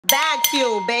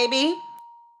Bagfuel, baby.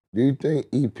 Do you think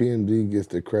EPMD gets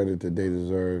the credit that they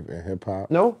deserve in hip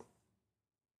hop? No.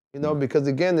 You know, because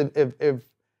again,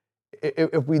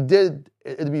 if we did,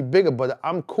 it'd be bigger. But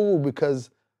I'm cool because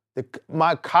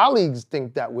my colleagues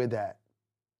think that we're that.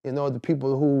 You know, the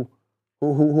people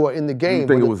who are in the game. You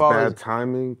think it was bad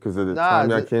timing because of the time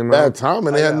that came out? Bad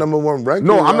timing. They had #1 record.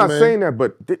 No, I'm not saying that,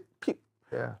 but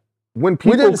yeah, when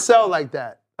people we didn't sell like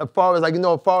that. As far as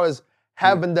as far as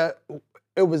having that,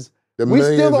 it was. We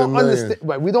still don't understand.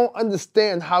 Right, we don't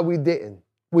understand how we didn't.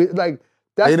 We like.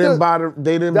 They didn't buy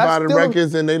the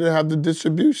records and they didn't have the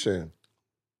distribution.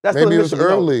 Maybe it was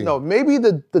early. No, maybe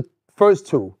the first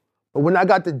two. But when I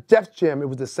got the Def Jam, it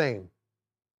was the same.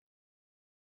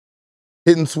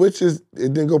 Hidden Switches,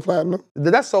 it didn't go platinum?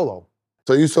 That's solo.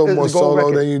 So you sold more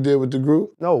solo than you did with the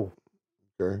group? No.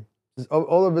 Okay.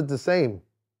 All of it the same.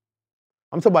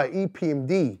 I'm talking about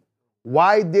EPMD.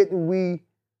 Why didn't we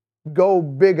go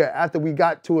bigger after we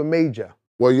got to a major?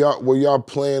 Were y'all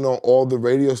playing on all the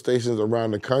radio stations around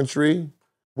the country?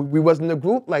 We wasn't a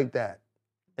group like that.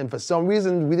 And for some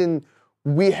reason,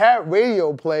 we had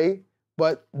radio play,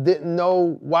 but didn't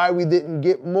know why we didn't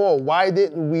get more. Why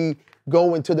didn't we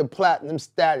go into the platinum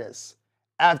status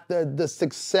after the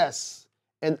success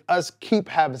and us keep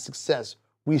having success?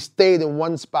 We stayed in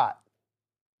one spot.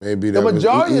 Maybe that the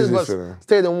majority was easy of us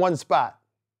stayed in one spot.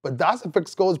 But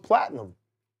Fix goes platinum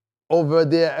over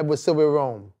there with Sylvia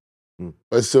Rome.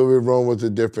 But Sylvia Rome was a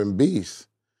different beast.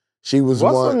 She was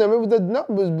one. It was the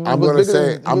numbers.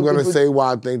 I'm gonna say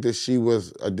why I think that she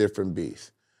was a different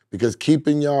beast. Because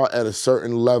keeping y'all at a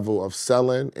certain level of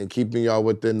selling and keeping y'all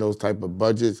within those type of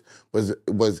budgets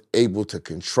was able to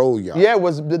control y'all. Yeah, She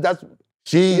was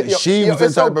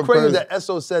the type of person that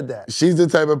SO said that. She's the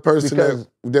type of person that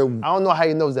I don't know how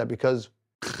he knows that because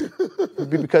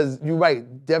you're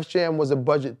right. Def Jam was a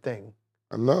budget thing.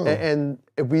 I know. And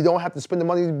if we don't have to spend the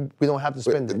money, we don't have to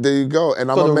spend it. There you go.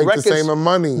 And I'm gonna make the same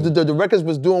money. The records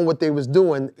was doing what they was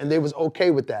doing, and they was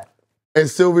okay with that. And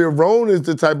Sylvia Rome is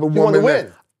the type of woman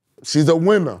that she's a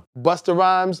winner. Busta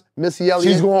Rhymes, Missy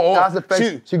Elliott, she's going all.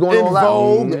 She's going all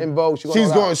out. In Vogue.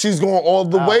 She's going all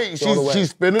the way.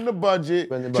 She's spending the budget.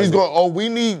 She's going. Oh, we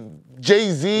need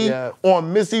Jay-Z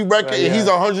on Missy record, and he's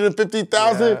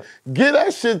 150,000. Get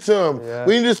that shit to him. Yeah.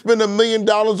 We need to spend $1 million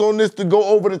on this to go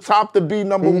over the top to be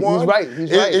 #1. He's right.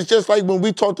 It's just like when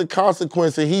we talked to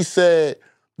Consequence, and he said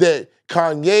that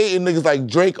Kanye and niggas like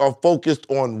Drake are focused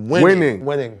on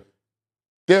winning.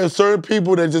 There are certain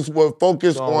people that just were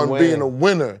focused on being a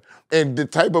winner. And the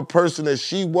type of person that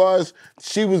she was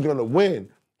gonna win.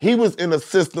 He was in a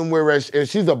system where, and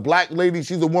she's a black lady,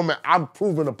 she's a woman, I'm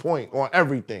proving a point on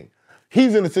everything.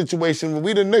 He's in a situation where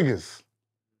we the niggas.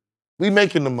 We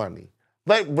making the money.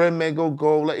 Let Redman go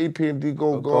gold, let EPMD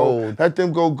go gold. Let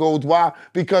them go gold. Why?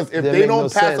 Because if they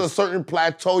don't pass a certain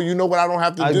plateau, you know what I don't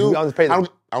have to do? I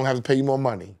don't have to pay you more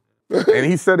money. And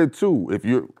he said it too. If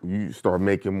you start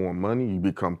making more money, you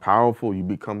become powerful, you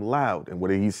become loud. And what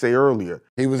did he say earlier?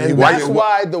 That's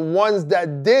why the ones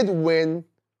that did win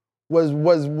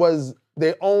was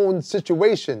their own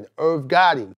situation. Irv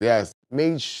Gotti. Yes.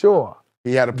 Made sure.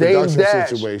 He had a production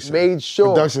situation. Made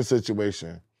sure. Production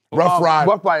situation. Rough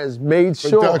Riders made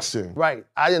sure. Production. Right.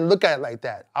 I didn't look at it like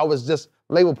that. I was just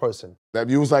label person. That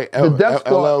you was like Death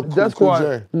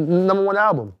Squad #1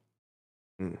 album.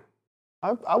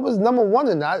 I was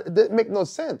 #1 in that. It didn't make no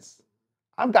sense.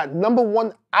 I've got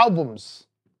 #1 albums.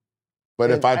 But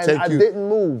if I take you, I didn't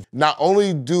move. Not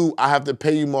only do I have to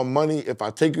pay you more money, if I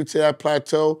take you to that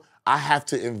plateau, I have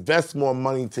to invest more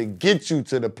money to get you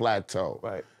to the plateau.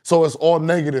 Right. So it's all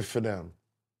negative for them.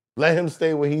 Let him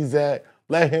stay where he's at.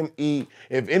 Let him eat.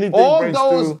 If anything breaks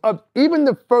through, even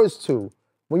the first two,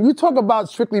 when you talk about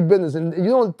Strictly Business and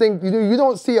you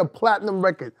don't see a platinum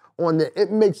record on there,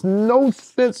 it makes no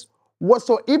sense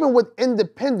whatsoever, even with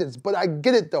independence. But I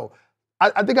get it though.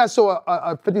 I think I saw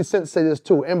a 50 Cent say this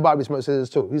too, and Bobby Smurf say this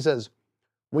too. He says,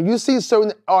 when you see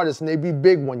certain artists and they be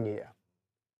big one year,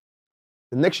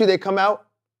 the next year they come out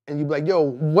and you be like, yo,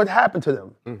 what happened to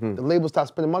them? The label stops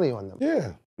spending money on them.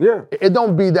 Yeah. It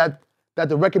don't be that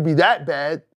the record be that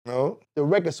bad. No. The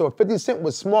record, so 50 Cent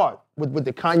was smart with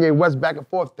the Kanye West back and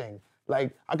forth thing.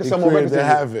 Like, I can sell more records to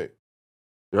have it.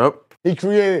 Yep. He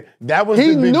created, that was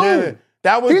the beginning.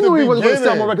 That was he knew he wasn't going to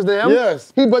sell more records than him.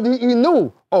 Yes. But he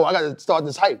knew, oh, I got to start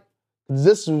this hype.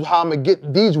 This is how I'm going to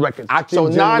get these records. So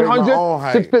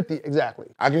 900, 650, exactly.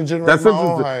 I can generate my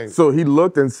own hype. So he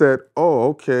looked and said, oh,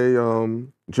 okay,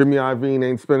 Jimmy Iovine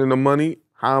ain't spending the money.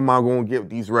 How am I going to get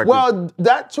these records? Well,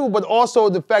 that too, but also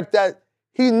the fact that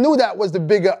he knew that was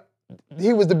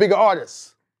he was the bigger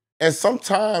artist. And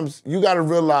sometimes you got to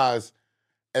realize,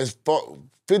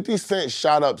 50 Cent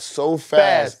shot up so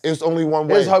fast. It's only one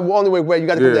way. It's the only way where you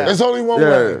got to come down. It's only one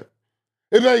way.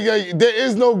 It's like, there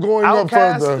is no going up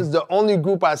further. Outkast is the only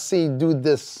group I see do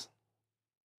this.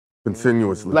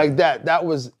 Continuously. Like that. That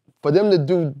was, for them to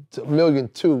do $1.2 million,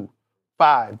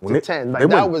 5 to 10. Like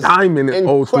that was diamond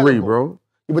in 03, bro.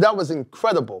 Yeah, but that was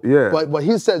incredible. Yeah. But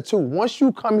he said too, once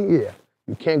you come here,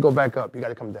 you can't go back up. You got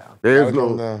to come down. There's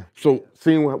no. So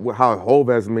seeing how Hov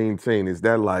has maintained, is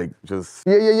that like just?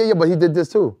 Yeah. But he did this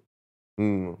too.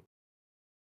 The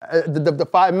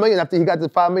 5 million, after he got the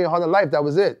 5 million Hard Life, that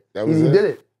was it. He did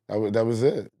it. That was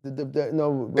it.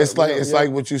 It's like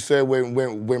what you said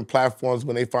when platforms,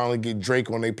 when they finally get Drake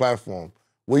on their platform.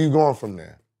 Where you going from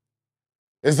there?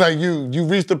 It's like you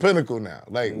reached the pinnacle now.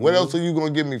 Like, what else are you gonna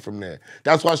give me from there?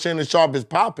 That's why Shannon Sharp is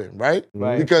popping, right?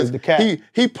 Because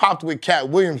he popped with Cat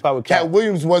Williams. Cat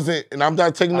Williams wasn't, and I'm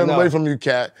not taking nothing away from you,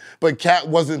 Cat, but Cat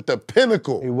wasn't the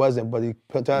pinnacle. He wasn't, but he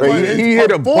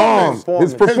hit a bomb.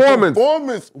 His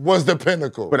performance was the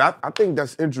pinnacle. But I think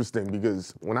that's interesting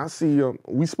because when I see,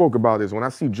 we spoke about this, when I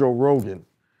see Joe Rogan,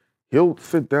 he'll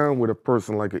sit down with a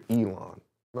person like an Elon.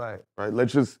 Right.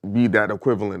 Let's just be that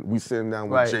equivalent. We sitting down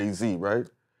with Jay-Z, right?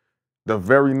 The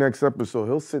very next episode,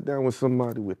 he'll sit down with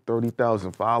somebody with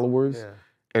 30,000 followers,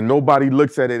 and nobody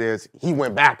looks at it as he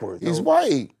went backwards. He's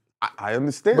white. I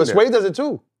understand but Sway does it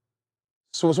too.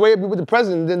 So Sway be with the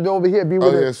president, then over here be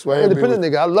with the independent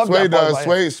nigga. I love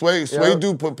that. Sway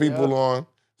do put people on.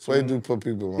 Sway do put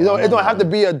people on. You know, it don't have to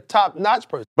be a top-notch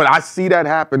person. But I see that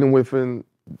happening within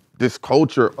this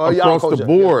culture across the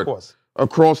board. Yeah, of course.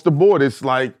 Across the board, it's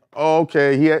like, oh,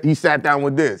 okay, he sat down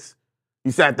with this.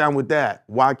 He sat down with that.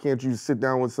 Why can't you sit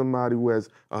down with somebody who has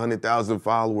 100,000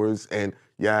 followers and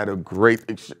you had a great,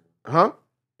 I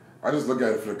just look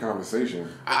at it for the conversation.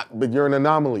 But you're an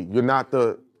anomaly. You're not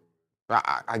the,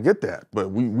 I get that,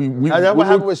 but that's what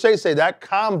happened with Shay say, that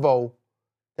convo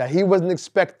that he wasn't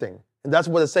expecting. And that's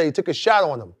what it said, he took a shot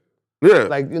on him. Yeah.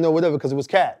 Like, you know, whatever, because it was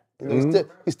Cat. You know,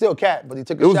 he's still Cat, but he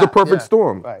took a shot. It was the perfect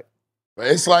storm. Right.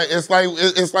 It's like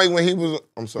when he was.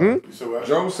 I'm sorry. So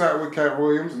Joe sat with Cat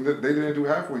Williams, and they didn't do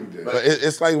half what he did. But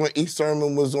it's like when Erick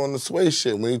Sermon was on the Sway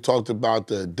shit, when he talked about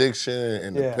the addiction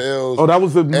and the pills. Oh, that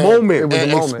was the moment.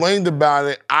 And explained about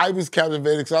it. I was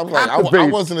captivated because I was like, I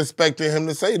wasn't expecting him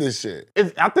to say this shit.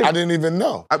 I didn't even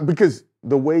know. Because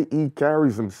the way he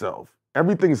carries himself,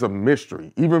 everything's a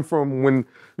mystery. Even from when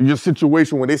your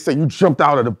situation when they say you jumped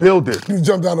out of the building. You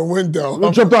jumped out a window.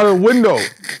 You jumped out of the window.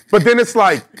 But then it's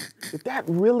like, did that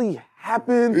really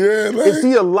happen? Yeah, like, is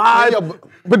he alive?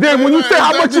 But then when you say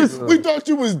how much is... We thought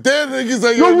you was dead, niggas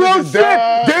like, yo, real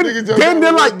shit. Then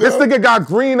they're like, this nigga got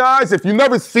green eyes. If you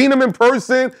never seen him in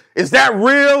person, is that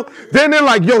real? Then they're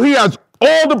like, yo, he has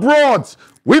all the broads.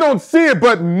 We don't see it,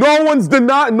 but no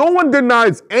one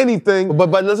denies anything. But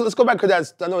let's go back to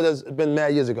that. I know that's been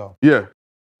mad years ago. Yeah.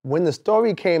 When the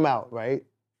story came out, right,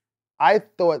 I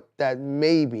thought that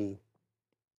maybe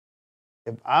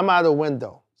if I'm out the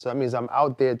window, so that means I'm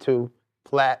out there too,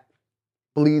 flat,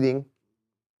 bleeding,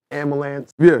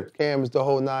 ambulance, cams, the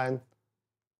whole nine.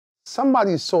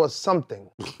 Somebody saw something.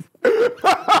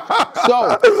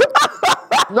 So.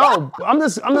 No, I'm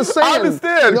just saying. I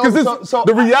understand, because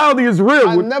the reality is real.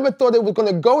 I never thought it was going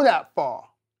to go that far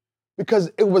because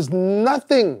it was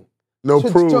nothing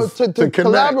to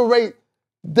collaborate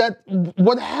that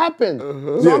what happened.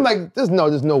 So I'm like, there's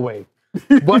no way.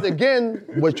 But again,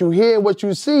 what you hear, what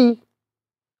you see,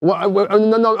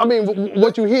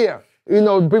 what you hear, you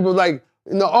know, people like,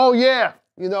 you know, oh yeah,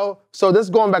 you know. So this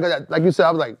going back to that, like you said,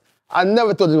 I was like, I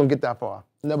never thought it was going to get that far.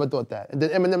 Never thought that. And then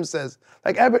Eminem says,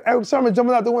 like, Erick Sermon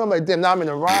jumping out the window. I'm like, damn, now I'm in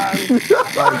a rhyme. Like,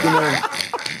 you know.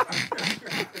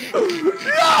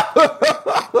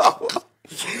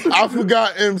 I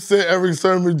forgot M said Erick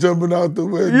Sermon jumping out the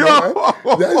window.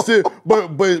 That shit.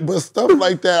 But stuff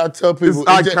like that, I tell people,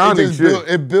 it's iconic shit.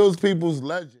 It builds people's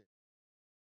legend.